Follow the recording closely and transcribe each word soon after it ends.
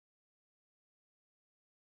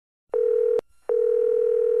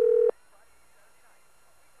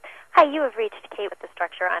Hi, you have reached Kate with the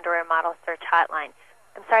Structure Underwear Model Search Hotline.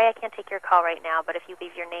 I'm sorry I can't take your call right now, but if you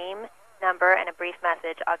leave your name, number, and a brief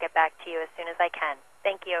message, I'll get back to you as soon as I can.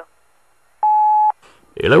 Thank you.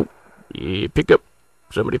 Hello? Yeah, pick up.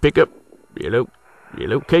 Somebody pick up. Hello?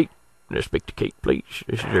 Hello, Kate? Let's speak to Kate, please.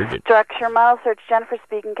 This is urgent. Structure Model Search, Jennifer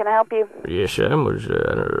speaking. Can I help you? Yes, I was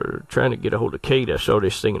trying to get a hold of Kate. I saw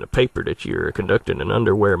this thing in the paper that you're conducting an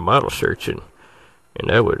underwear model search, and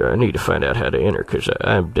I need to find out how to enter, because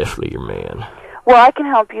I'm definitely your man. Well, I can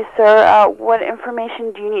help you, sir. What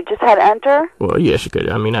information do you need? Just how to enter? Well, yes,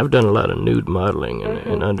 I mean, I've done a lot of nude modeling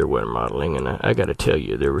and underwear modeling, and I got to tell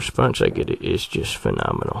you, the response I get is just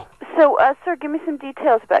phenomenal. So, sir, give me some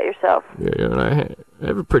details about yourself. Yeah, I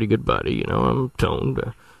have a pretty good body, you know. I'm toned,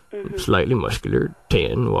 slightly muscular,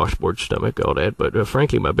 tan, washboard stomach, all that. But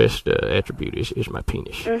frankly, my best attribute is my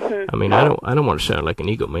penis. I mean, I don't want to sound like an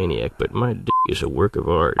egomaniac, but my dick is a work of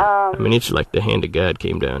art. I mean, it's like the hand of God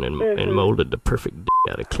came down and molded the perfect dick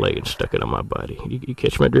out of clay and stuck it on my body. You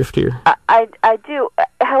catch my drift here? I do.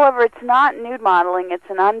 However, it's not nude modeling. It's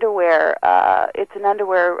an underwear.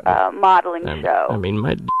 Modeling show. I mean,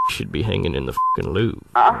 my dick should be hanging in the fucking Louvre,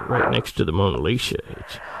 right next to the Mona Lisa.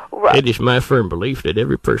 Right. It is my firm belief that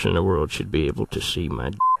every person in the world should be able to see my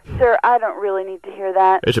dick. Sir, I don't really need to hear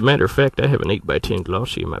that. As a matter of fact, I have an 8x10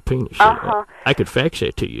 glossy in my penis. I could fax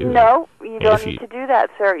that to you. No, you don't need to do that,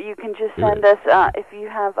 sir. You can just send us, if you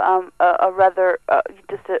have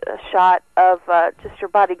just a shot of just your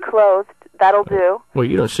body clothed, that'll do. Well,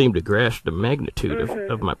 you don't seem to grasp the magnitude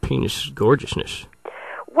of my penis' gorgeousness.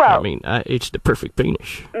 Well, I mean, it's the perfect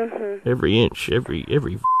penis. Every inch, every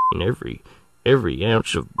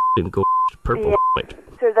ounce of gorgeous purple. Yeah.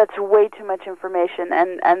 Sir, that's way too much information,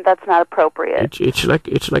 and that's not appropriate. It's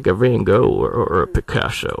like a Van Gogh or a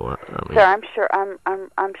Picasso. I mean, sir,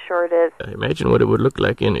 I'm sure it is. Imagine what it would look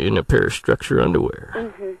like in a pair of Structure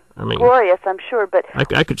underwear. I mean, glorious, I'm sure, but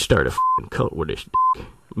I could start a fucking cult with this dick.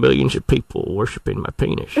 Millions of people worshiping my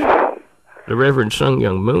penis. The Reverend Sun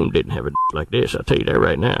Young Moon didn't have a dick like this. I'll tell you that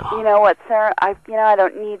right now. You know what, sir? I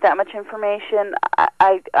don't need that much information.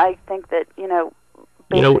 I think that You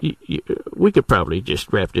know, we could probably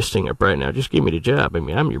just wrap this thing up right now. Just give me the job. I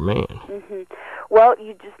mean, I'm your man. Well,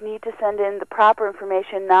 you just need to send in the proper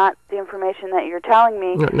information, not the information that you're telling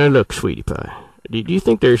me. Now look, sweetie pie. Do you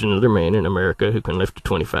think there's another man in America who can lift a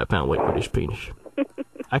 25-pound weight with his penis?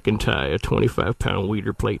 I can tie a 25-pound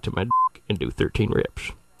weeder plate to my dick and do 13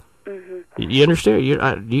 reps. You understand?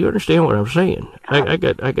 Do you understand what I'm saying? I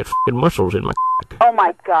got fucking muscles in my dick. Oh,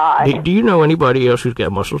 my God. Do you know anybody else who's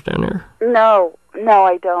got muscles down there? No,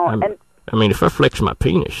 I don't. I mean, if I flex my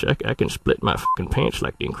penis, I can split my fucking pants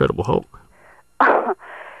like the Incredible Hulk.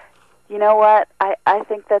 You know what? I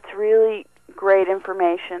think that's really great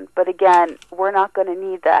information. But again, we're not going to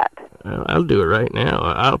need that. I'll do it right now.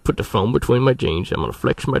 I'll put the phone between my jeans. I'm going to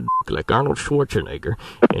flex my dick like Arnold Schwarzenegger.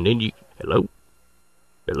 And then you...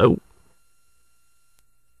 Hello?